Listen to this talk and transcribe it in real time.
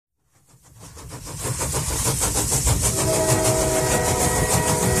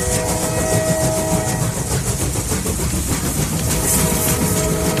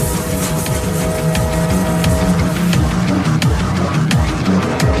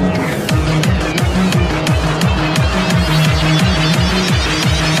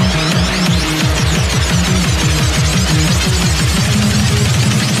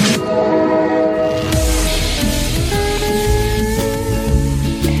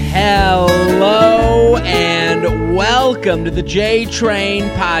Welcome to the J Train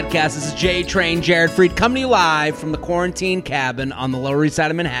podcast. This is J Train, Jared Freid, coming to you live from the quarantine cabin on the Lower East Side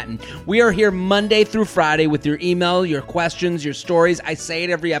of Manhattan. We are here Monday through Friday with your email, your questions, your stories. I say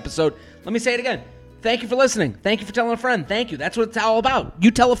it every episode. Let me say it again. Thank you for listening. Thank you for telling a friend. Thank you. That's what it's all about.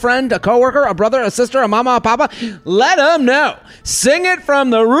 You tell a friend, a coworker, a brother, a sister, a mama, a papa. Let them know. Sing it from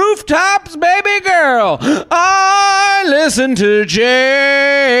the rooftops, baby girl. I listen to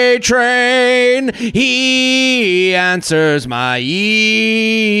J Train. He answers my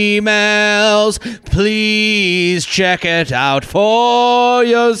emails. Please check it out for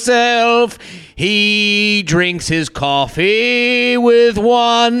yourself. He drinks his coffee with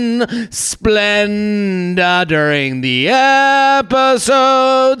one Splenda during the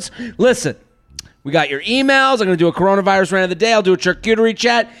episodes. Listen, we got your emails. I'm going to do a coronavirus rant of the day. I'll do a charcuterie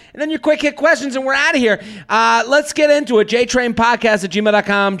chat. And then your quick hit questions, and we're out of here. Let's get into it.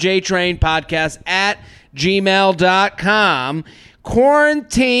 jtrainpodcast@gmail.com. jtrainpodcast@gmail.com.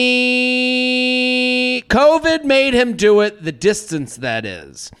 Quarantine. COVID made him do it. The distance, that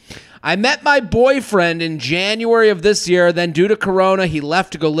is. I met my boyfriend in January of this year. Then due to Corona, he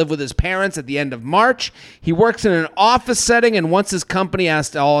left to go live with his parents at the end of March. He works in an office setting, and once his company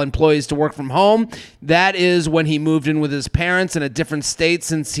asked all employees to work from home, that is when he moved in with his parents in a different state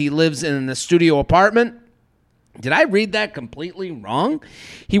since he lives in a studio apartment. Did I read that completely wrong?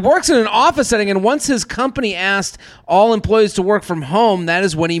 He works in an office setting, and once his company asked all employees to work from home, that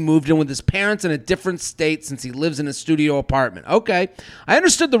is when he moved in with his parents in a different state since he lives in a studio apartment. Okay. I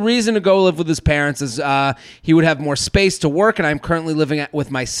understood the reason to go live with his parents is he would have more space to work, and I'm currently living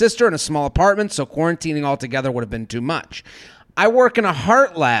with my sister in a small apartment, so quarantining altogether would have been too much. I work in a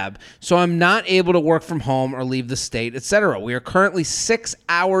heart lab, so I'm not able to work from home or leave the state, etc. We are currently 6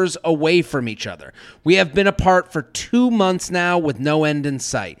 hours away from each other. We have been apart for 2 months now with no end in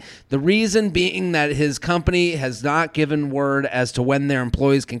sight. The reason being that his company has not given word as to when their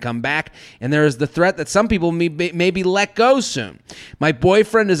employees can come back, and there is the threat that some people may be let go soon. My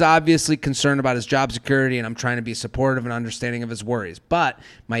boyfriend is obviously concerned about his job security, and I'm trying to be supportive and understanding of his worries. But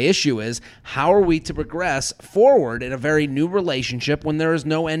my issue is, how are we to progress forward in a very new relationship when there is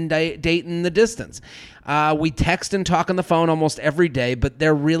no end date in the distance? We text and talk on the phone almost every day, but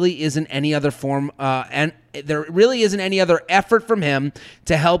there really isn't any other effort from him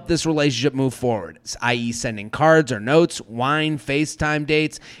to help this relationship move forward, i.e. sending cards or notes, wine, FaceTime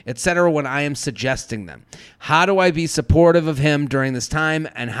dates, etc. when I am suggesting them. How do I be supportive of him during this time,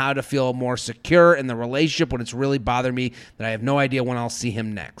 and how to feel more secure in the relationship when it's really bothering me that I have no idea when I'll see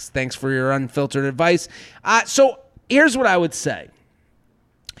him next? Thanks for your unfiltered advice. So here's what I would say.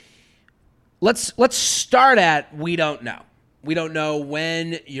 Let's start at we don't know. We don't know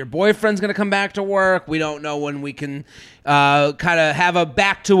when your boyfriend's going to come back to work. We don't know when we can kind of have a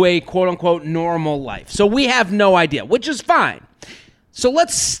back to a quote-unquote normal life. So we have no idea, which is fine. So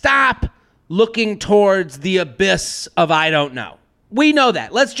let's stop looking towards the abyss of I don't know. We know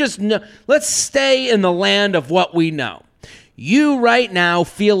that. Let's stay in the land of what we know. You right now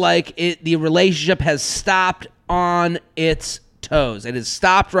feel like the relationship has stopped on its toes. It has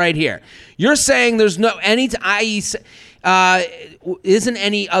stopped right here. You're saying there's no isn't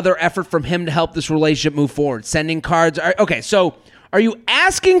any other effort from him to help this relationship move forward? Sending cards. Okay, so are you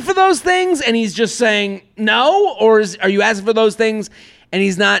asking for those things and he's just saying no? Or are you asking for those things and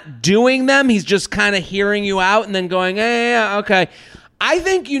he's not doing them? He's just kind of hearing you out and then going, yeah, okay. I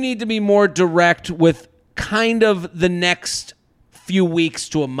think you need to be more direct with kind of the next few weeks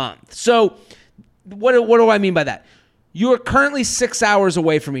to a month. So what do I mean by that? You are currently 6 hours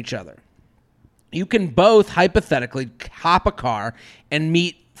away from each other. You can both hypothetically hop a car and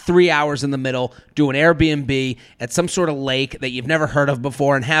meet 3 hours in the middle, do an Airbnb at some sort of lake that you've never heard of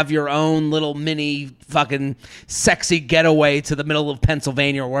before, and have your own little mini fucking sexy getaway to the middle of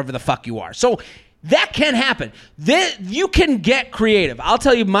Pennsylvania or wherever the fuck you are. So that can happen. You can get creative. I'll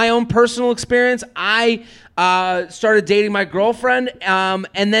tell you my own personal experience. I started dating my girlfriend,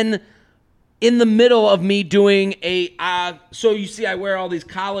 and then in the middle of me doing so you see I wear all these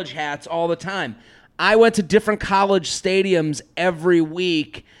college hats all the time. I went to different college stadiums every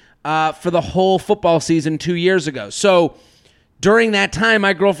week for the whole football season 2 years ago. So during that time,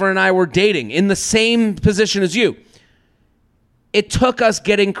 my girlfriend and I were dating in the same position as you. It took us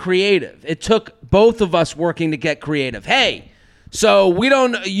getting creative. It took both of us working to get creative. Hey, so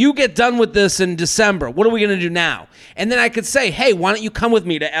you get done with this in December. What are we going to do now? And then I could say, hey, why don't you come with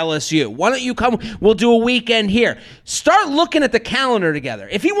me to LSU? Why don't you come? We'll do a weekend here. Start looking at the calendar together.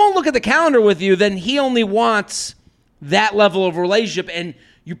 If he won't look at the calendar with you, then he only wants that level of relationship, and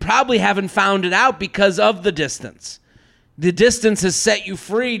you probably haven't found it out because of the distance. The distance has set you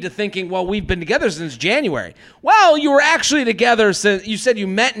free to thinking, well, we've been together since January. Well, you were actually together since, you said you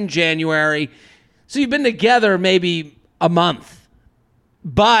met in January, so you've been together maybe a month.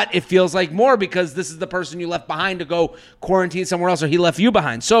 But it feels like more because this is the person you left behind to go quarantine somewhere else, or he left you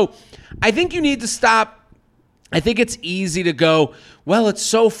behind. So I think you need to stop. I think it's easy to go, well, it's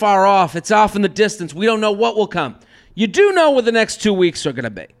so far off. It's off in the distance. We don't know what will come. You do know what the next 2 weeks are going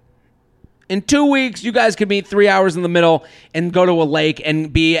to be. In 2 weeks, you guys could meet 3 hours in the middle and go to a lake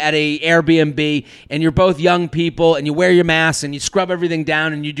and be at a Airbnb, and you're both young people, and you wear your masks, and you scrub everything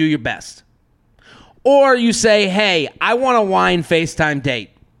down, and you do your best. Or you say, hey, I want a wine FaceTime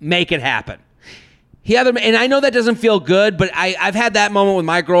date. Make it happen. And I know that doesn't feel good, but I've had that moment with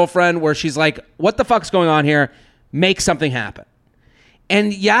my girlfriend where she's like, what the fuck's going on here? Make something happen.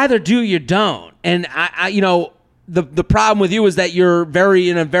 And you either do or you don't. And the problem with you is that you're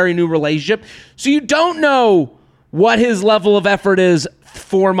in a very new relationship. So you don't know what his level of effort is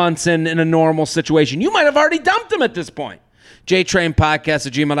 4 months in a normal situation. You might have already dumped him at this point.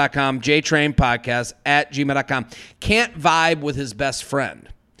 JTrainPodcast@gmail.com, JTrainPodcast@gmail.com. Can't vibe with his best friend.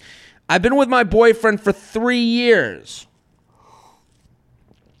 I've been with my boyfriend for 3 years.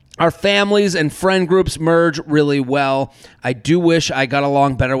 Our families and friend groups merge really well. I do wish I got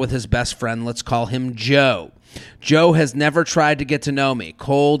along better with his best friend. Let's call him Joe. Joe has never tried to get to know me,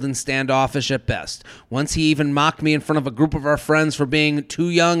 cold and standoffish at best. Once he even mocked me in front of a group of our friends for being too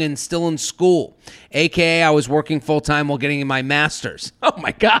young and still in school. AKA, I was working full-time while getting my master's. Oh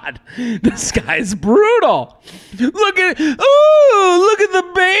my God, this guy's brutal. Look at the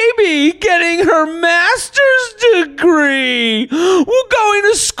baby getting her master's degree. We're going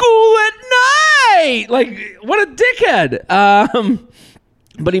to school at night. Like, what a dickhead.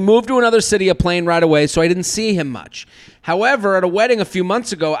 But he moved to another city a plane ride away, so I didn't see him much. However, at a wedding a few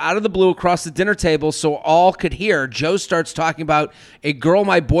months ago, out of the blue across the dinner table so all could hear, Joe starts talking about a girl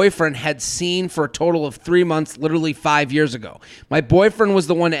my boyfriend had seen for a total of 3 months, literally 5 years ago. My boyfriend was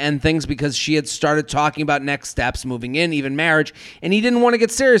the one to end things because she had started talking about next steps, moving in, even marriage, and he didn't want to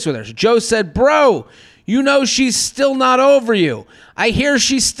get serious with her. So Joe said, bro, you know she's still not over you. I hear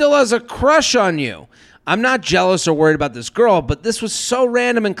she still has a crush on you. I'm not jealous or worried about this girl, but this was so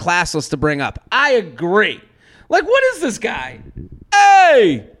random and classless to bring up. I agree. Like, what is this guy?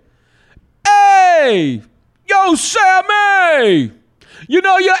 Hey! Yo, Sammy! You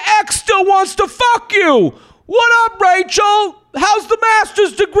know your ex still wants to fuck you. What up, Rachel? How's the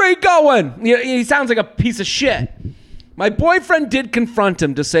master's degree going? He sounds like a piece of shit. My boyfriend did confront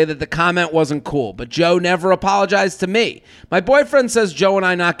him to say that the comment wasn't cool, but Joe never apologized to me. My boyfriend says Joe and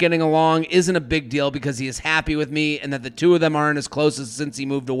I not getting along isn't a big deal because he is happy with me and that the two of them aren't as close as since he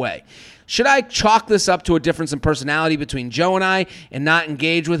moved away. Should I chalk this up to a difference in personality between Joe and I and not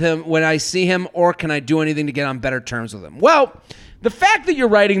engage with him when I see him, or can I do anything to get on better terms with him? Well, the fact that you're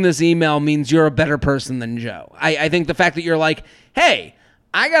writing this email means you're a better person than Joe. I think the fact that you're like, hey,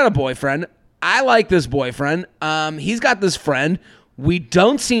 I got a boyfriend. I like this boyfriend. He's got this friend. We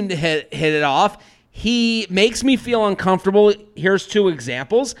don't seem to hit it off. He makes me feel uncomfortable. Here's 2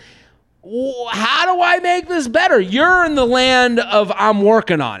 examples. How do I make this better? You're in the land of I'm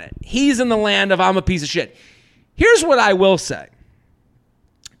working on it. He's in the land of I'm a piece of shit. Here's what I will say.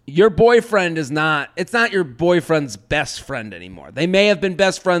 Your boyfriend it's not your boyfriend's best friend anymore. They may have been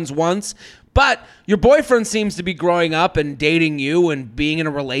best friends once, but your boyfriend seems to be growing up and dating you and being in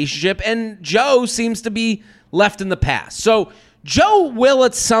a relationship, and Joe seems to be left in the past. So Joe will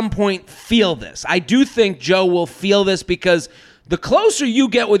at some point feel this. I do think Joe will feel this because the closer you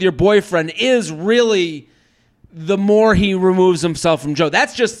get with your boyfriend is really the more he removes himself from Joe.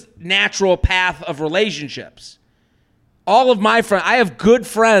 That's just natural path of relationships. All of my friends, I have good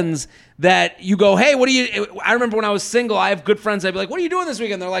friends that you go, hey, I remember when I was single, I have good friends. I'd be like, what are you doing this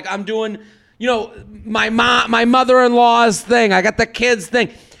weekend? They're like, I'm doing, my mother-in-law's thing. I got the kids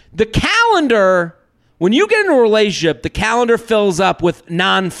thing. The calendar, when you get in a relationship, the calendar fills up with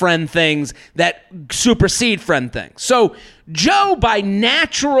non-friend things that supersede friend things. So Joe, by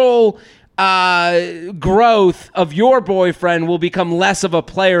natural growth of your boyfriend, will become less of a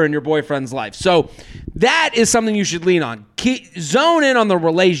player in your boyfriend's life. So that is something you should lean on. Zone in on the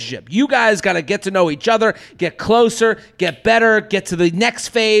relationship. You guys got to get to know each other, get closer, get better, get to the next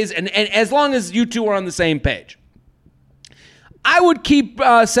phase, and as long as you two are on the same page. I would keep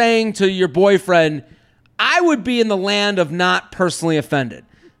saying to your boyfriend, I would be in the land of not personally offended.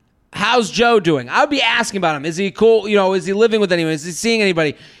 How's Joe doing? I would be asking about him. Is he cool? Is he living with anyone? Is he seeing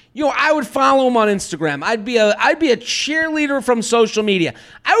anybody? I would follow him on Instagram. I'd be a cheerleader from social media.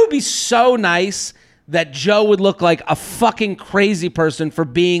 I would be so nice that Joe would look like a fucking crazy person for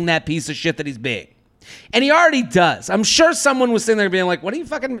being that piece of shit that he's being. And he already does. I'm sure someone was sitting there being like,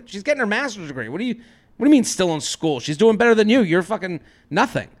 she's getting her master's degree. What do you mean still in school? She's doing better than you. You're fucking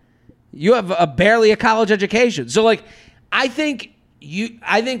nothing. You have barely a college education. So like, I think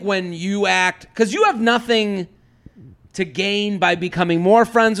when you act, because you have nothing to gain by becoming more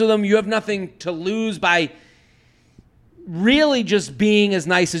friends with him. You have nothing to lose by really just being as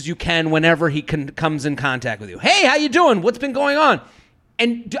nice as you can whenever he comes in contact with you. Hey, how you doing? What's been going on?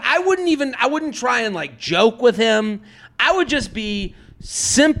 And I wouldn't try and like joke with him. I would just be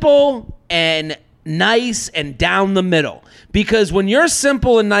simple and nice and down the middle. Because when you're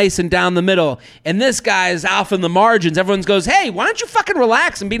simple and nice and down the middle, and this guy is off in the margins, everyone goes, hey, why don't you fucking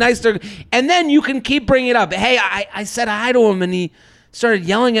relax and be nice to her? And then you can keep bringing it up. Hey, I said hi to him, and he started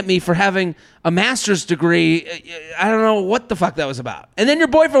yelling at me for having a master's degree. I don't know what the fuck that was about. And then your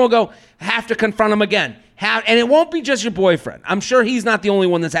boyfriend will go, have to confront him again. And it won't be just your boyfriend. I'm sure he's not the only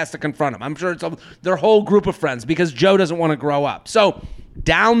one that has to confront him. I'm sure it's their whole group of friends because Joe doesn't want to grow up. So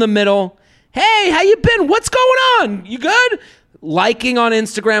down the middle, hey, how you been? What's going on? You good? Liking on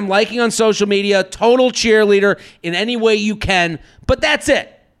Instagram, liking on social media, total cheerleader in any way you can. But that's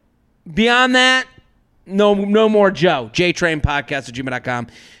it. Beyond that, no more Joe. JTrainPodcast@gmail.com.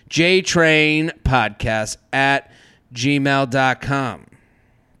 JTrainPodcast@gmail.com.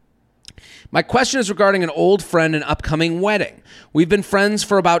 My question is regarding an old friend and upcoming wedding. We've been friends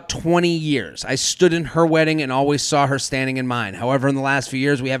for about 20 years. I stood in her wedding and always saw her standing in mine. However, in the last few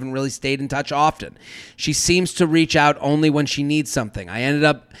years, we haven't really stayed in touch often. She seems to reach out only when she needs something. I ended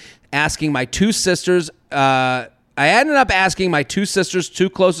up asking my two sisters, two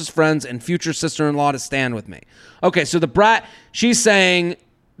closest friends, and future sister-in-law to stand with me. Okay, so the bride, she's saying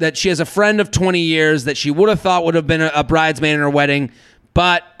that she has a friend of 20 years that she would have thought would have been a bridesmaid in her wedding,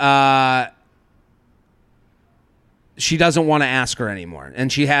 but she doesn't want to ask her anymore.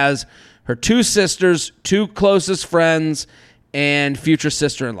 And she has her two sisters, two closest friends, and future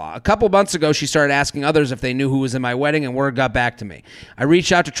sister-in-law. A couple months ago, she started asking others if they knew who was in my wedding, and word got back to me. I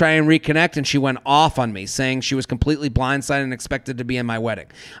reached out to try and reconnect, and she went off on me, saying she was completely blindsided and expected to be in my wedding.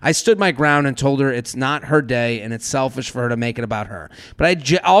 I stood my ground and told her it's not her day, and it's selfish for her to make it about her. But I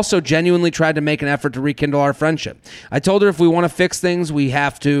also genuinely tried to make an effort to rekindle our friendship. I told her if we want to fix things, we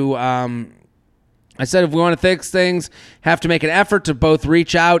have to... I said if we want to fix things, have to make an effort to both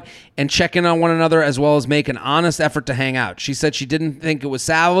reach out and check in on one another, as well as make an honest effort to hang out. She said she didn't think it was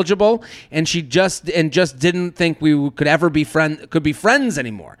salvageable, and she just didn't think we could ever be friends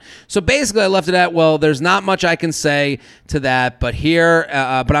anymore. So basically, I left it at, well, there's not much I can say to that, but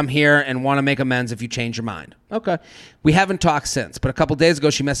I'm here and want to make amends if you change your mind. Okay. We haven't talked since, but a couple days ago,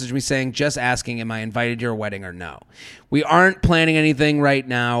 she messaged me saying, just asking, am I invited to your wedding or no? We aren't planning anything right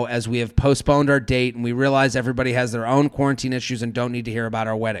now as we have postponed our date, and we realize everybody has their own quarantine issues and don't need to hear about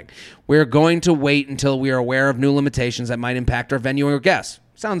our wedding. We're going to wait until we are aware of new limitations that might impact our venue or guests.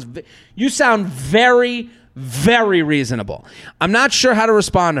 You sound very, very reasonable. I'm not sure how to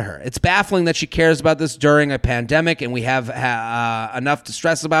respond to her. It's baffling that she cares about this during a pandemic, and we have enough to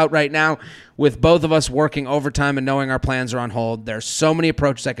stress about right now with both of us working overtime and knowing our plans are on hold. There's so many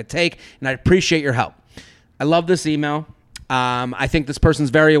approaches I could take, and I appreciate your help. I love this email. I think this person's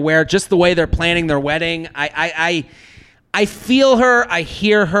very aware. Just the way they're planning their wedding. I feel her. I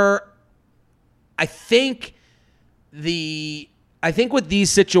hear her. I think with these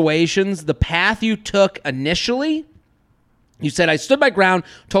situations, the path you took initially, you said, I stood my ground,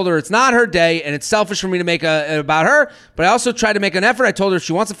 told her it's not her day, and it's selfish for me to make it about her, but I also tried to make an effort. I told her if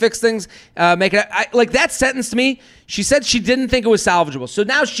she wants to fix things, make it. Like that sentence to me, she said she didn't think it was salvageable. So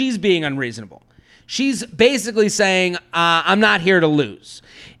now she's being unreasonable. She's basically saying, I'm not here to lose.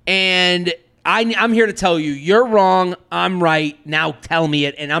 And I'm here to tell you, you're wrong, I'm right, now tell me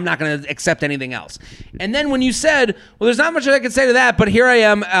it, and I'm not going to accept anything else. And then when you said, well, there's not much I can say to that, but here I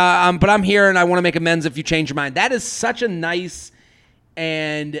am, but I'm here, and I want to make amends if you change your mind. That is such a nice,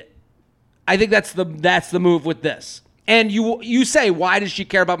 and I think that's the move with this. And you say, why does she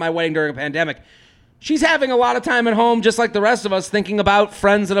care about my wedding during a pandemic? She's having a lot of time at home, just like the rest of us, thinking about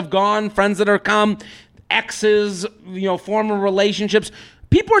friends that have gone, friends that are come, exes, former relationships.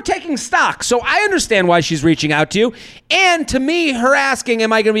 People are taking stock, so I understand why she's reaching out to you. And to me, her asking,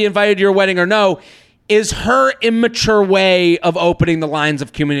 am I going to be invited to your wedding or no, is her immature way of opening the lines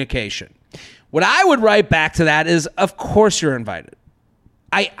of communication. What I would write back to that is, of course you're invited.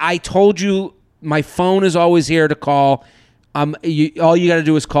 I told you my phone is always here to call. All you got to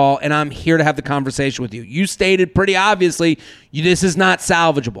do is call, and I'm here to have the conversation with you. You stated pretty obviously this is not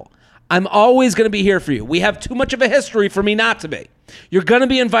salvageable. I'm always going to be here for you. We have too much of a history for me not to be. You're going to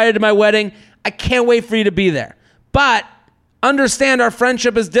be invited to my wedding. I can't wait for you to be there. But Understand our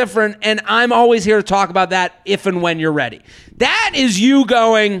friendship is different, and I'm always here to talk about that if and when you're ready. That is you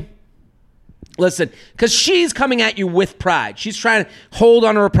going, listen, because she's coming at you with pride. She's trying to hold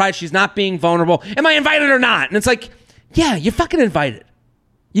on to her pride. She's not being vulnerable. Am I invited or not? And it's like, yeah, you're fucking invited.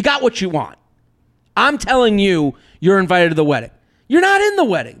 You got what you want. I'm telling you, you're invited to the wedding. You're not in the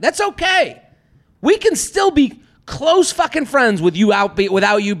wedding. That's okay. We can still be close fucking friends with you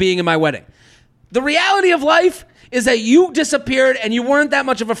without you being in my wedding. The reality of life is that you disappeared and you weren't that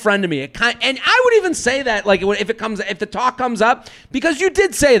much of a friend to me. And I would even say that, like, if the talk comes up, because you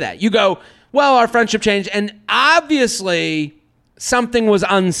did say that. You go, well, our friendship changed, and obviously something was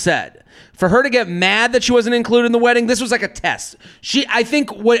unsaid. For her to get mad that she wasn't included in the wedding, this was like a test. I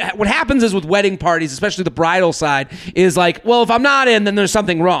think what happens is with wedding parties, especially the bridal side, is like, well, if I'm not in, then there's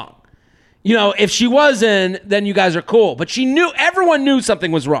something wrong. You know, if she was in, then you guys are cool. But everyone knew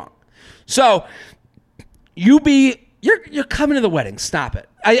something was wrong. So you're coming to the wedding. Stop it.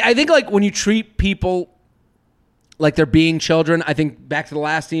 I think, like, when you treat people like they're being children, I think back to the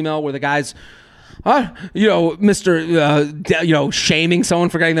last email where the guys, shaming someone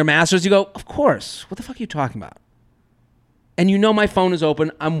for getting their master's, you go, of course. What the fuck are you talking about? And you know my phone is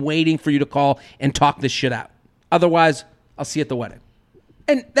open. I'm waiting for you to call and talk this shit out. Otherwise, I'll see you at the wedding.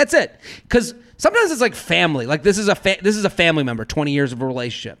 And that's it. Because sometimes it's like family. Like, this is a family member, 20 years of a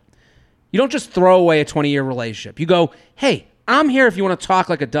relationship. You don't just throw away a 20-year relationship. You go, hey, I'm here if you want to talk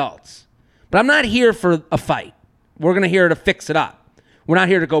like adults. But I'm not here for a fight. We're going to here to fix it up. We're not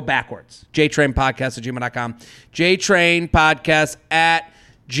here to go backwards. JTrainPodcast@gmail.com.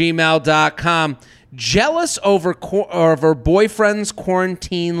 JTrainPodcast@gmail.com. Jealous over boyfriend's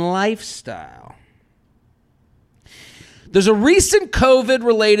quarantine lifestyle. There's a recent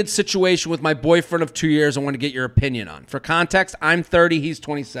COVID-related situation with my boyfriend of 2 years I want to get your opinion on. For context, I'm 30, he's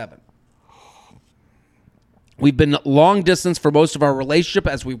 27. We've been long distance for most of our relationship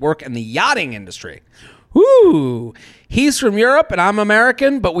as we work in the yachting industry. Woo! He's from Europe and I'm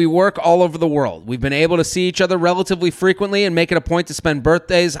American, but we work all over the world. We've been able to see each other relatively frequently and make it a point to spend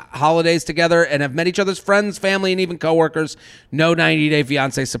birthdays, holidays together, and have met each other's friends, family, and even coworkers. No 90-day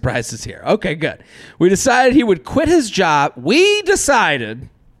fiancé surprises here. Okay, good. We decided he would quit his job.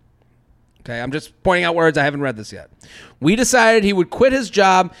 Okay, I'm just pointing out words. I haven't read this yet. We decided he would quit his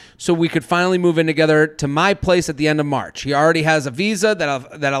job so we could finally move in together to my place at the end of March. He already has a visa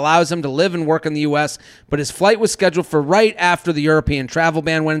that allows him to live and work in the U.S., but his flight was scheduled for right after the European travel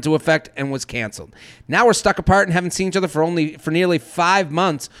ban went into effect and was canceled. Now we're stuck apart and haven't seen each other for nearly 5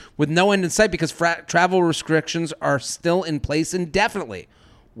 months with no end in sight because travel restrictions are still in place indefinitely.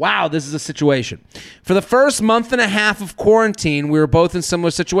 Wow, this is a situation. For the first month and a half of quarantine, we were both in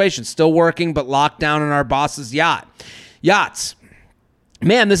similar situations, still working but locked down on our boss's yachts.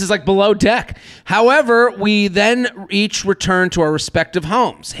 Man, this is like below deck. However, we then each returned to our respective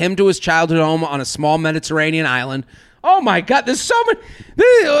homes. Him to his childhood home on a small Mediterranean island. Oh my God, there's so many.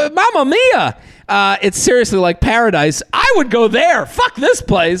 Mamma mia. It's seriously like paradise. I would go there. Fuck this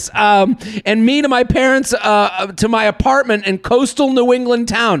place. And me to my parents, to my apartment in coastal New England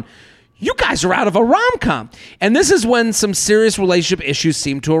town. You guys are out of a rom-com. And this is when some serious relationship issues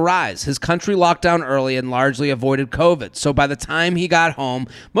seemed to arise. His country locked down early and largely avoided COVID. So by the time he got home,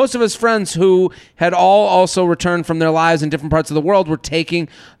 most of his friends who had all also returned from their lives in different parts of the world were taking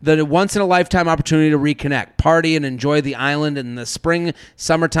the once-in-a-lifetime opportunity to reconnect, party, and enjoy the island in the spring,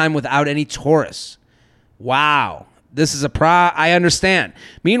 summertime without any tourists. Wow. This is I understand.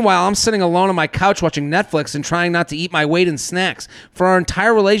 Meanwhile, I'm sitting alone on my couch watching Netflix and trying not to eat my weight in snacks. For our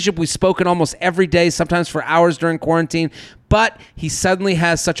entire relationship, we've spoken almost every day, sometimes for hours during quarantine. But he suddenly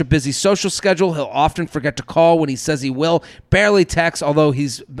has such a busy social schedule, he'll often forget to call when he says he will, barely text, although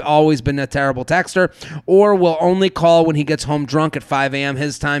he's always been a terrible texter, or will only call when he gets home drunk at 5 a.m.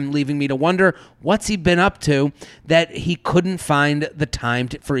 his time, leaving me to wonder what's he been up to that he couldn't find the time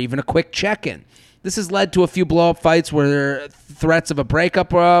for even a quick check-in. This has led to a few blow-up fights where threats of a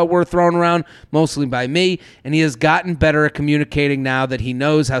breakup were thrown around, mostly by me, and he has gotten better at communicating now that he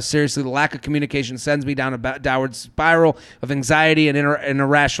knows how seriously the lack of communication sends me down a downward spiral of anxiety and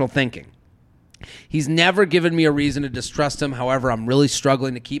irrational thinking. He's never given me a reason to distrust him. However, I'm really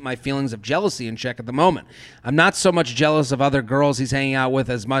struggling to keep my feelings of jealousy in check at the moment. I'm not so much jealous of other girls he's hanging out with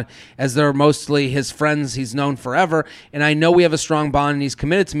as much as they're mostly his friends he's known forever, and I know we have a strong bond and he's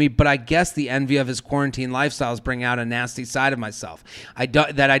committed to me, but I guess the envy of his quarantine lifestyles bring out a nasty side of myself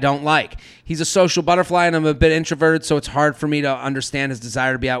that I don't like. He's a social butterfly and I'm a bit introverted, so it's hard for me to understand his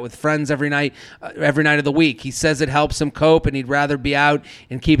desire to be out with friends every night of the week. He says it helps him cope and he'd rather be out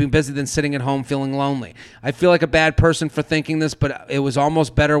and keeping busy than sitting at home feeling lonely. I feel like a bad person for thinking this, but it was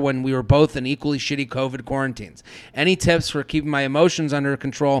almost better when we were both in equally shitty COVID quarantines. Any tips for keeping my emotions under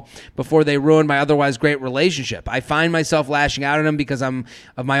control before they ruin my otherwise great relationship? I find myself lashing out at him because I'm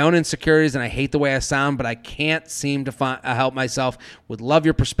of my own insecurities and I hate the way I sound, but I can't seem to help myself. Would love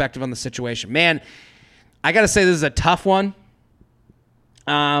your perspective on the situation. Man, I got to say this is a tough one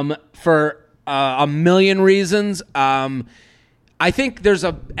for a million reasons. I think there's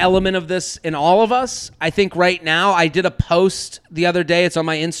an element of this in all of us. I think right now, I did a post the other day, it's on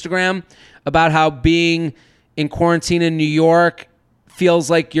my Instagram, about how being in quarantine in New York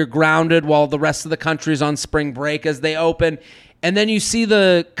feels like you're grounded while the rest of the country is on spring break as they open. And then you see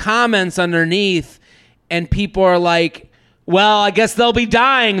the comments underneath and people are like, well, I guess they'll be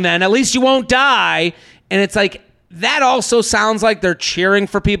dying then. At least you won't die. And it's like, that also sounds like they're cheering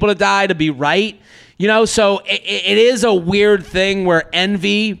for people to die to be right. You know, so it is a weird thing where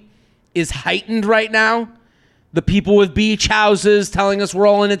envy is heightened right now. The people with beach houses telling us we're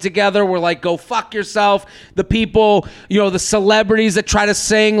all in it together. We're like, go fuck yourself. The people, the celebrities that try to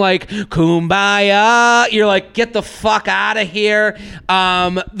sing like Kumbaya. You're like, get the fuck out of here.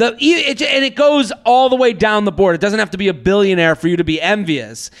 And it goes all the way down the board. It doesn't have to be a billionaire for you to be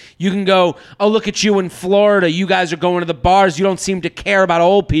envious. You can go, oh, look at you in Florida. You guys are going to the bars. You don't seem to care about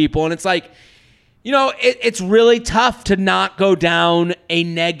old people. And it's like, it's really tough to not go down a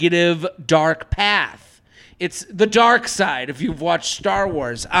negative, dark path. It's the dark side if you've watched Star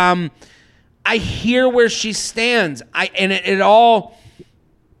Wars. I hear where she stands. It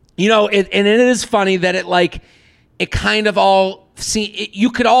is funny that it kind of all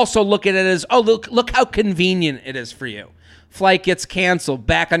you could also look at it as, oh, look how convenient it is for you. Flight gets canceled,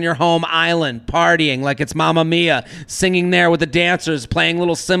 back on your home island, partying like it's Mamma Mia, singing there with the dancers, playing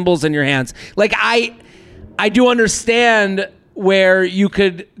little cymbals in your hands. Like, I do understand where you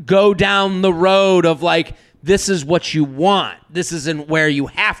could go down the road of like, this is what you want. This isn't where you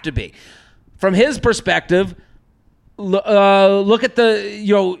have to be. From his perspective, look at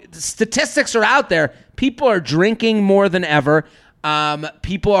the statistics are out there. People are drinking more than ever.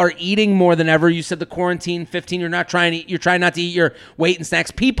 People are eating more than ever. You said the quarantine 15, you're trying not to eat your weight and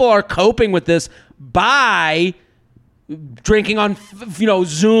snacks. People are coping with this by drinking on,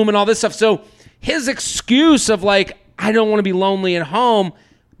 Zoom and all this stuff. So his excuse of like, I don't want to be lonely at home,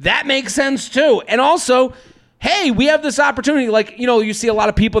 that makes sense too. And also, hey, we have this opportunity. Like, you see a lot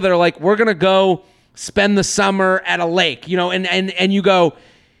of people that are like, we're going to go spend the summer at a lake, and you go,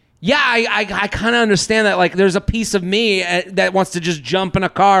 yeah, I kind of understand that. Like, there's a piece of me that wants to just jump in a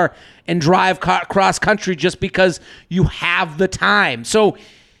car and drive cross country just because you have the time. So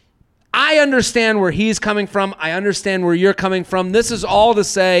I understand where he's coming from. I understand where you're coming from. This is all to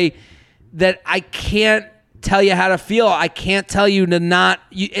say that I can't tell you how to feel. I can't tell you to not.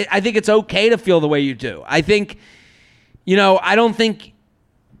 I think it's okay to feel the way you do. I think, I don't think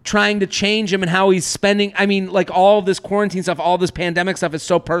trying to change him and how he's spending. I mean, like, all of this quarantine stuff, all this pandemic stuff is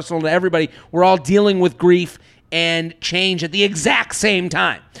so personal to everybody. We're all dealing with grief and change at the exact same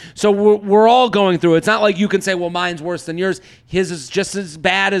time. So we're all going through it. It's not like you can say, well, mine's worse than yours. His is just as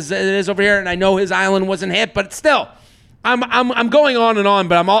bad as it is over here. And I know his island wasn't hit, but still, I'm going on and on,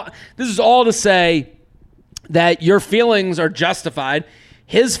 but this is all to say that your feelings are justified.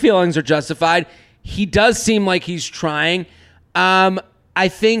 His feelings are justified. He does seem like he's trying. I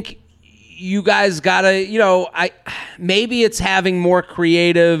think you guys gotta, maybe it's having more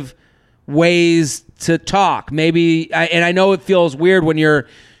creative ways to talk. Maybe, and I know it feels weird when you're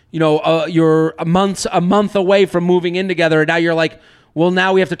a month away from moving in together, and now you're like, well,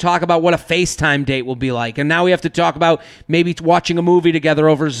 now we have to talk about what a FaceTime date will be like, and now we have to talk about maybe watching a movie together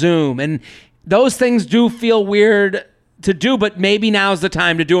over Zoom, and those things do feel weird to do, but maybe now's the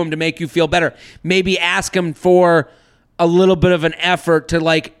time to do them to make you feel better. Maybe ask him for a little bit of an effort to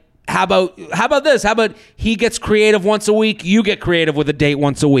like, how about this? How about he gets creative once a week, you get creative with a date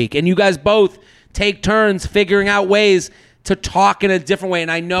once a week, and you guys both take turns figuring out ways to talk in a different way.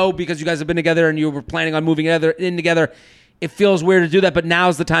 And I know because you guys have been together and you were planning on moving in together, it feels weird to do that, but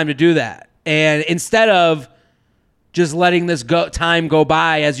now's the time to do that. And instead of just letting this time go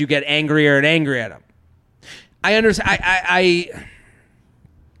by as you get angrier and angrier at him. I understand.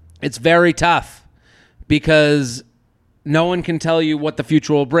 It's very tough because no one can tell you what the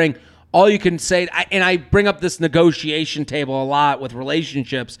future will bring. All you can say, and I bring up this negotiation table a lot with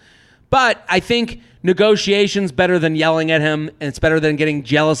relationships, but I think negotiation's better than yelling at him, and it's better than getting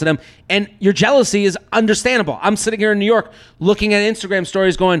jealous at him. And your jealousy is understandable. I'm sitting here in New York looking at Instagram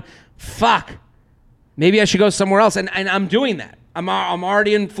stories going, fuck, maybe I should go somewhere else. And I'm doing that. I'm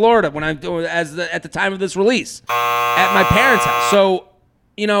already in Florida when I'm doing at the time of this release at my parents' house. So,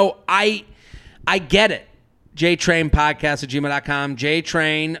 I get it. jtrainpodcast@gmail.com.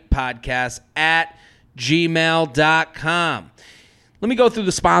 jtrainpodcast@gmail.com. Let me go through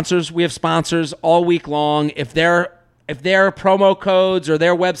the sponsors. We have sponsors all week long. If their promo codes or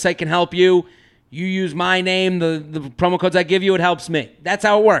their website can help you, you use my name, the promo codes I give you, it helps me. That's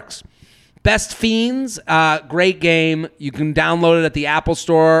how it works. Best Fiends, great game. You can download it at the Apple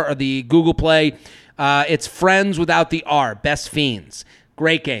Store or the Google Play. It's Friends without the R. Best Fiends.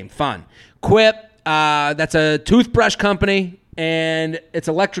 Great game. Fun. Quip, that's a toothbrush company, and it's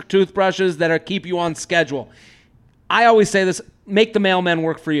electric toothbrushes that keep you on schedule. I always say this, make the mailman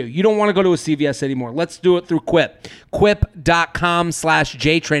work for you. You don't want to go to a CVS anymore. Let's do it through Quip.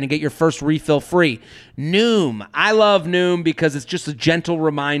 Quip.com/JTrain and get your first refill free. Noom. I love Noom because it's just a gentle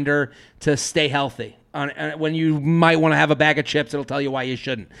reminder to stay healthy. When you might want to have a bag of chips, it'll tell you why you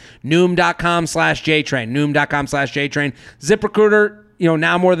shouldn't. Noom.com/JTrain. Noom.com/JTrain. ZipRecruiter.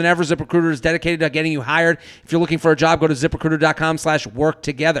 Now more than ever, ZipRecruiter is dedicated to getting you hired. If you're looking for a job, go to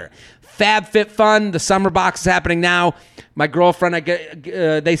ZipRecruiter.com/worktogether. FabFitFun, the summer box is happening now. My girlfriend,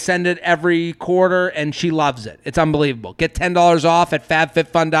 they send it every quarter, and she loves it. It's unbelievable. Get $10 off at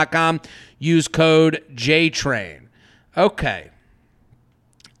FabFitFun.com. Use code JTrain. Okay.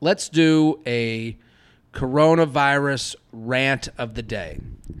 Let's do a coronavirus rant of the day.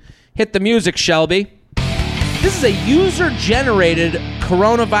 Hit the music, Shelby. This is a user-generated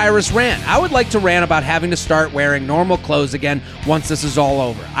coronavirus rant. I would like to rant about having to start wearing normal clothes again once this is all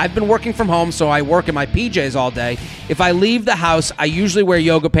over. I've been working from home, so I work in my PJs all day. If I leave the house, I usually wear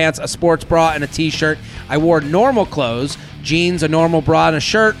yoga pants, a sports bra, and a t-shirt. I wore normal clothes, jeans, a normal bra, and a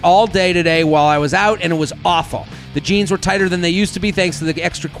shirt all day today while I was out, and it was awful. The jeans were tighter than they used to be thanks to the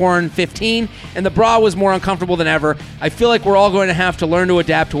extra Corn 15, and the bra was more uncomfortable than ever. I feel like we're all going to have to learn to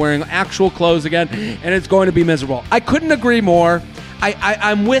adapt to wearing actual clothes again, and it's going to be miserable. I couldn't agree more.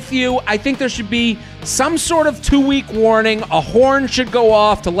 I'm with you. I think there should be some sort of 2-week warning. A horn should go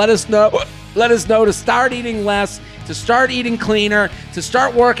off to let us know to start eating less, to start eating cleaner, to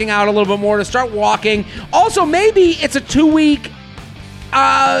start working out a little bit more, to start walking. Also, maybe it's a 2-week,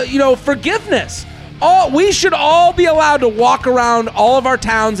 forgiveness. We should all be allowed to walk around all of our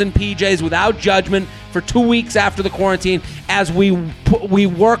towns in PJs without judgment for 2 weeks after the quarantine as we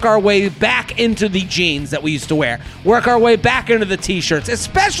work our way back into the jeans that we used to wear, work our way back into the t-shirts,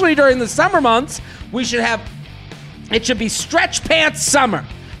 especially during the summer months. It should be stretch pants summer.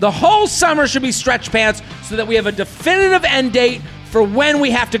 The whole summer should be stretch pants so that we have a definitive end date for when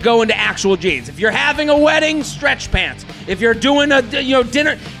we have to go into actual jeans. If you're having a wedding, stretch pants. If you're doing a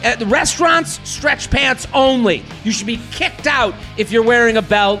dinner at the restaurants, stretch pants only. You should be kicked out if you're wearing a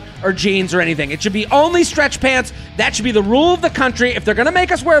belt or jeans or anything. It should be only stretch pants. That should be the rule of the country. If they're going to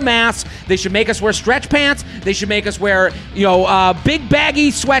make us wear masks, they should make us wear stretch pants. They should make us wear big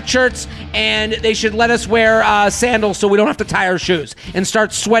baggy sweatshirts, and they should let us wear sandals so we don't have to tie our shoes and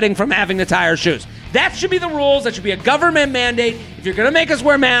start sweating from having to tie our shoes. That should be the rules. That should be a government mandate. If you're going to make us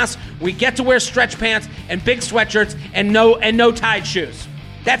wear masks, we get to wear stretch pants and big sweatshirts and no tied shoes.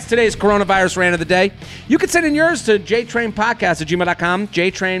 That's today's coronavirus rant of the day. You can send in yours to jtrainpodcast@gmail.com,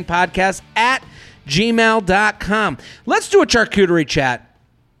 jtrainpodcast@gmail.com. Let's do a charcuterie chat.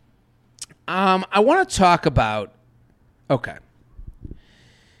 I want to talk about... Okay.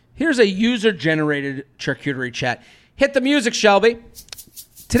 Here's a user-generated charcuterie chat. Hit the music, Shelby.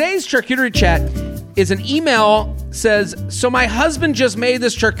 Today's charcuterie chat is an email says, so my husband just made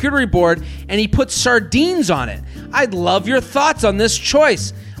this charcuterie board and he put sardines on it. I'd love your thoughts on this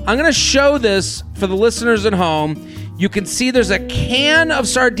choice. I'm going to show this for the listeners at home. You can see there's a can of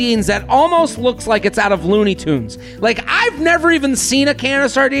sardines that almost looks like it's out of Looney Tunes. Like, I've never even seen a can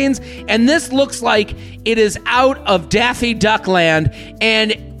of sardines, and this looks like it is out of Daffy Duck Land.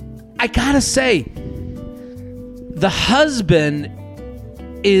 And I gotta say, the husband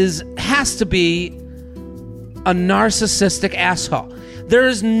has to be a narcissistic asshole. There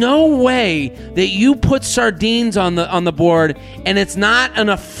is no way that you put sardines on the board and it's not an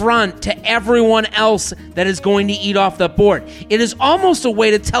affront to everyone else that is going to eat off the board. It is almost a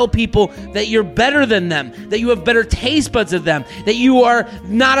way to tell people that you're better than them, that you have better taste buds than them, that you are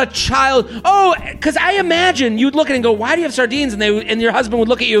not a child. Oh, because I imagine you'd look at it and go, why do you have sardines? And your husband would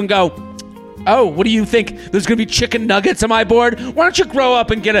look at you and go, oh, what do you think? There's going to be chicken nuggets on my board? Why don't you grow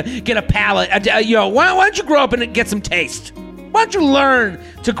up and get a palate? Why don't you grow up and get some taste? Why don't you learn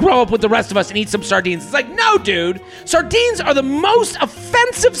to grow up with the rest of us and eat some sardines? It's like, no, dude. Sardines are the most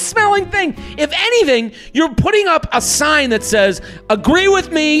offensive smelling thing. If anything, you're putting up a sign that says, agree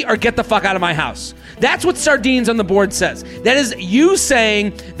with me or get the fuck out of my house. That's what sardines on the board says. That is you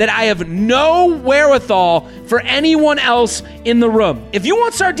saying that I have no wherewithal for anyone else in the room. If you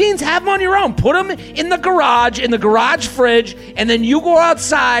want sardines, have them on your own. Put them in the garage fridge, and then you go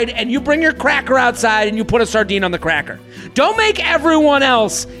outside and you bring your cracker outside and you put a sardine on the cracker. Don't make everyone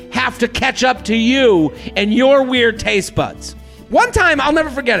else have to catch up to you and your weird taste buds. One time, I'll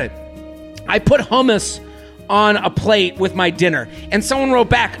never forget it, I put hummus on a plate with my dinner, and someone wrote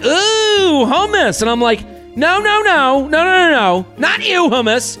back, "Ooh, hummus," and I'm like, no, not you,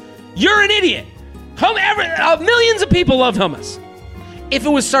 hummus. You're an idiot. Millions of people love hummus. If it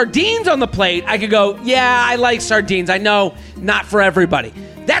was sardines on the plate, I could go, yeah, I like sardines. I know, not for everybody.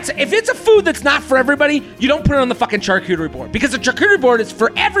 If it's a food that's not for everybody, you don't put it on the fucking charcuterie board, because the charcuterie board is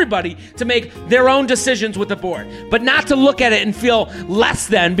for everybody to make their own decisions with the board, but not to look at it and feel less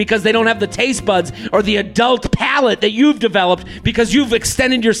than because they don't have the taste buds or the adult palate that you've developed because you've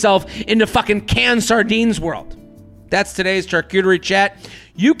extended yourself into fucking canned sardines world. That's today's charcuterie chat.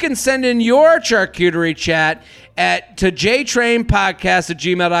 You can send in your charcuterie chat to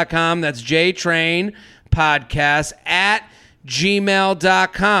jtrainpodcast@gmail.com. That's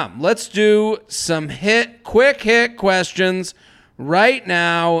jtrainpodcast@gmail.com. Let's do some quick hit questions right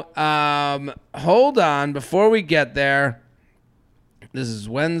now. Hold on, before we get there. This is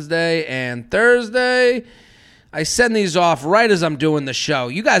Wednesday and Thursday. I send these off right as I'm doing the show.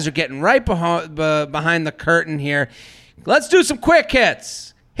 You guys are getting right behind the curtain here. Let's do some quick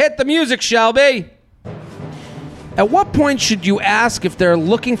hits. Hit the music, Shelby. At what point should you ask if they're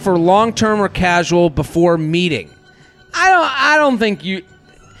looking for long-term or casual before meeting? I don't think you...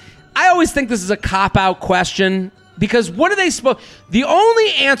 I always think this is a cop-out question, because what are they supposed... The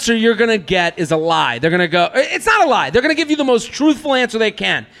only answer you're going to get is a lie. They're going to go... It's not a lie. They're going to give you the most truthful answer they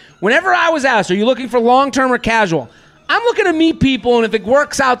can. Whenever I was asked, are you looking for long-term or casual? I'm looking to meet people, and if it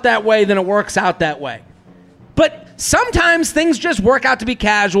works out that way, then it works out that way. But sometimes things just work out to be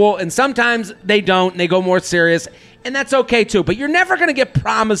casual, and sometimes they don't, and they go more serious, and that's okay too. But you're never going to get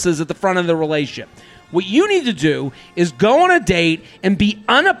promises at the front of the relationship. What you need to do is go on a date and be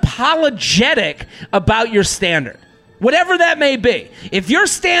unapologetic about your standard, whatever that may be. If your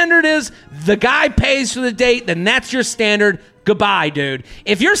standard is the guy pays for the date, then that's your standard. Goodbye, dude.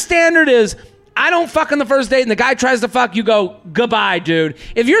 If your standard is I don't fuck on the first date and the guy tries to fuck, you go, goodbye, dude.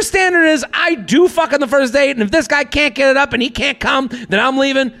 If your standard is I do fuck on the first date and if this guy can't get it up and he can't come, then I'm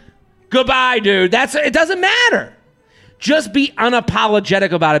leaving, goodbye, dude. It doesn't matter. Just be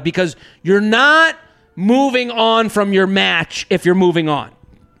unapologetic about it, because you're not moving on from your match if you're moving on.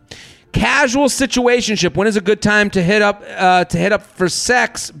 Casual situationship. When is a good time to hit up for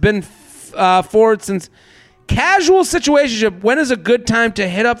sex? Been forward since. Casual situationship. When is a good time to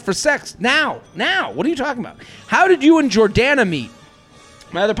hit up for sex? Now. What are you talking about? How did you and Jordana meet?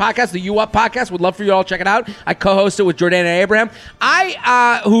 My other podcast, the You Up podcast, would love for you all to check it out. I co-host it with Jordana Abraham.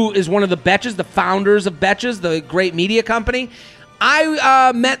 Who is one of the Betches, the founders of Betches, the great media company.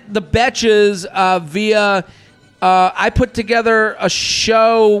 I met the Betches via... I put together a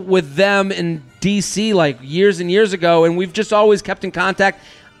show with them in D.C. like years and years ago, and we've just always kept in contact.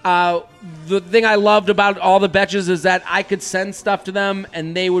 The thing I loved about all the Betches is that I could send stuff to them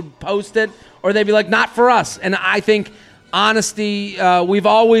and they would post it, or they'd be like, not for us. And I think honesty, we've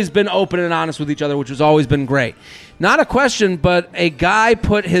always been open and honest with each other, which has always been great. Not a question, but a guy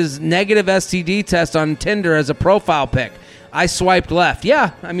put his negative STD test on Tinder as a profile pic. I swiped left.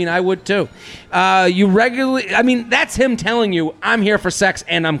 Yeah, I mean, I would too. That's him telling you, I'm here for sex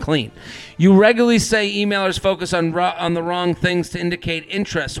and I'm clean. You regularly say emailers focus on the wrong things to indicate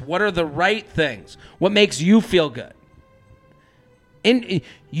interest. What are the right things? What makes you feel good?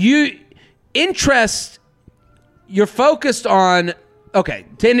 Interest, you're focused on, to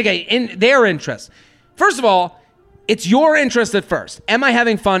indicate their interest. First of all, it's your interest at first. Am I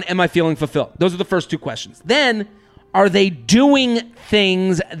having fun? Am I feeling fulfilled? Those are the first two questions. Then, are they doing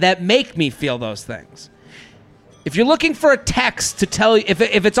things that make me feel those things? If you're looking for a text to tell you,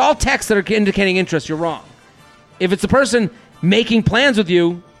 if it's all texts that are indicating interest, you're wrong. If it's a person making plans with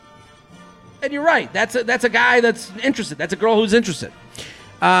you, then you're right. That's a guy that's interested. That's a girl who's interested.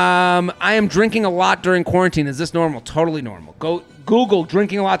 I am drinking a lot during quarantine. Is this normal? Totally normal. Go Google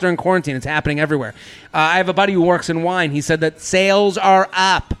drinking a lot during quarantine. It's happening everywhere. I have a buddy who works in wine. He said that sales are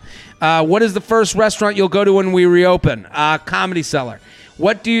up. What is the first restaurant you'll go to when we reopen? Comedy Cellar.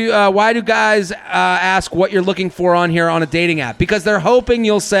 Why do guys ask what you're looking for on here on a dating app? Because they're hoping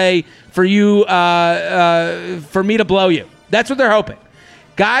you'll say for me to blow you. That's what they're hoping.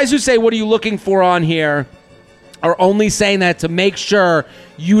 Guys who say, what are you looking for on here, are only saying that to make sure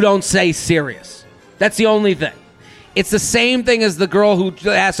you don't say serious. That's the only thing. It's the same thing as the girl who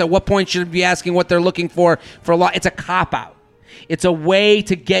asks at what point should be asking what they're looking for a lot. It's a cop-out. It's a way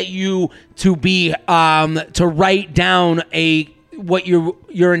to get you to be to write down what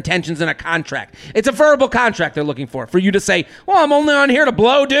your intentions in a contract. It's a verbal contract they're looking for you to say, well, I'm only on here to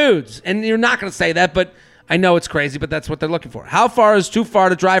blow dudes. And you're not going to say that, but I know it's crazy, but that's what they're looking for. How far is too far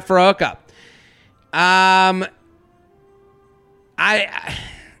to drive for a hookup?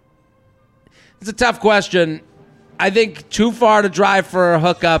 It's a tough question. I think too far to drive for a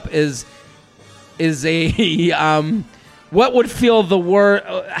hookup is a what would feel the word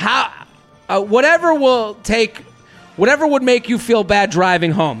whatever would make you feel bad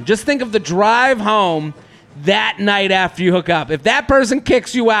driving home. Just think of the drive home that night after you hook up. If that person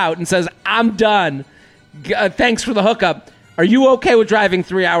kicks you out and says, I'm done, thanks for the hookup, are you okay with driving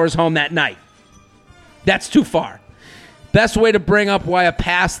 3 hours home that night? That's too far. Best way to bring up why a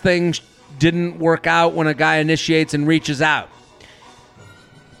past thing didn't work out when a guy initiates and reaches out.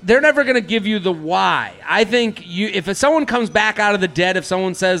 They're never going to give you the why. I think if someone comes back out of the dead, if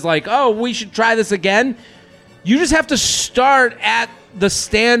someone says like, oh, we should try this again, you just have to start at the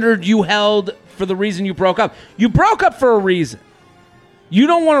standard you held for the reason you broke up. You broke up for a reason. You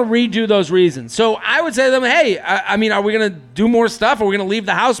don't want to redo those reasons. So I would say to them, hey, I mean, are we going to do more stuff? Are we going to leave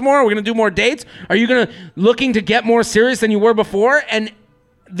the house more? Are we going to do more dates? Are you looking to get more serious than you were before? And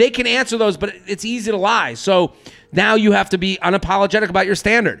they can answer those, but it's easy to lie. So now you have to be unapologetic about your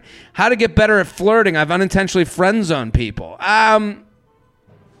standard. How to get better at flirting. I've unintentionally friend zoned people. I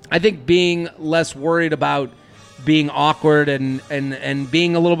think being less worried about being awkward and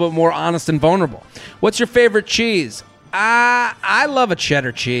being a little bit more honest and vulnerable. What's your favorite cheese? I love a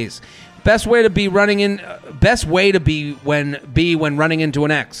cheddar cheese. Best way to be when running into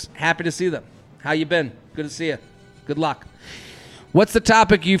an ex. Happy to see them. How you been? Good to see you. Good luck. What's the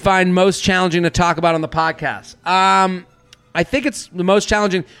topic you find most challenging to talk about on the podcast? I think it's the most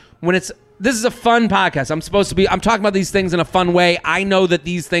challenging when this is a fun podcast. I'm talking about these things in a fun way. I know that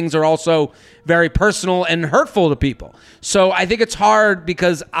these things are also very personal and hurtful to people. So I think it's hard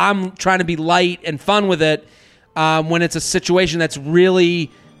because I'm trying to be light and fun with it when it's a situation that's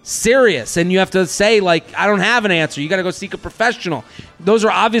really serious and you have to say, like, I don't have an answer. You got to go seek a professional. Those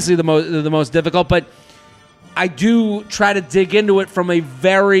are obviously the most difficult, but I do try to dig into it from a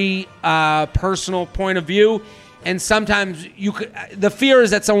very personal point of view. And sometimes the fear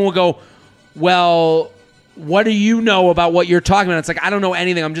is that someone will go, well, what do you know about what you're talking about? It's like, I don't know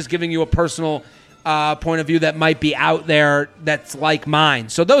anything. I'm just giving you a personal point of view that might be out there that's like mine.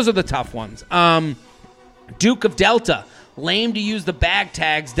 So those are the tough ones. Duke of Delta. Lame to use the bag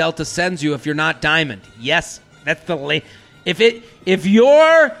tags Delta sends you if you're not Diamond. Yes, that's the lame. If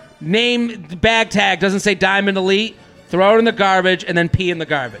your name bag tag doesn't say Diamond Elite, throw it in the garbage and then pee in the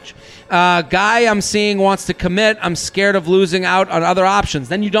garbage. Guy I'm seeing wants to commit. I'm scared of losing out on other options.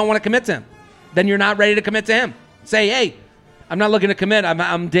 Then you don't want to commit to him. Then you're not ready to commit to him. Say, hey, I'm not looking to commit.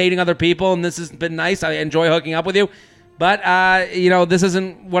 I'm dating other people, and this has been nice. I enjoy hooking up with you, but this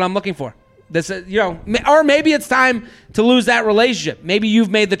isn't what I'm looking for. Or maybe it's time to lose that relationship. Maybe you've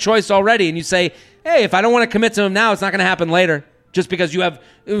made the choice already, and you say, hey, if I don't want to commit to him now, it's not going to happen later. Just because you don't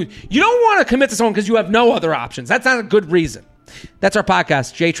want to commit to someone because you have no other options. That's not a good reason. That's our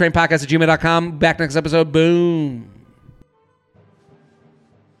podcast, jtrainpodcast@gmail.com. Back next episode. Boom.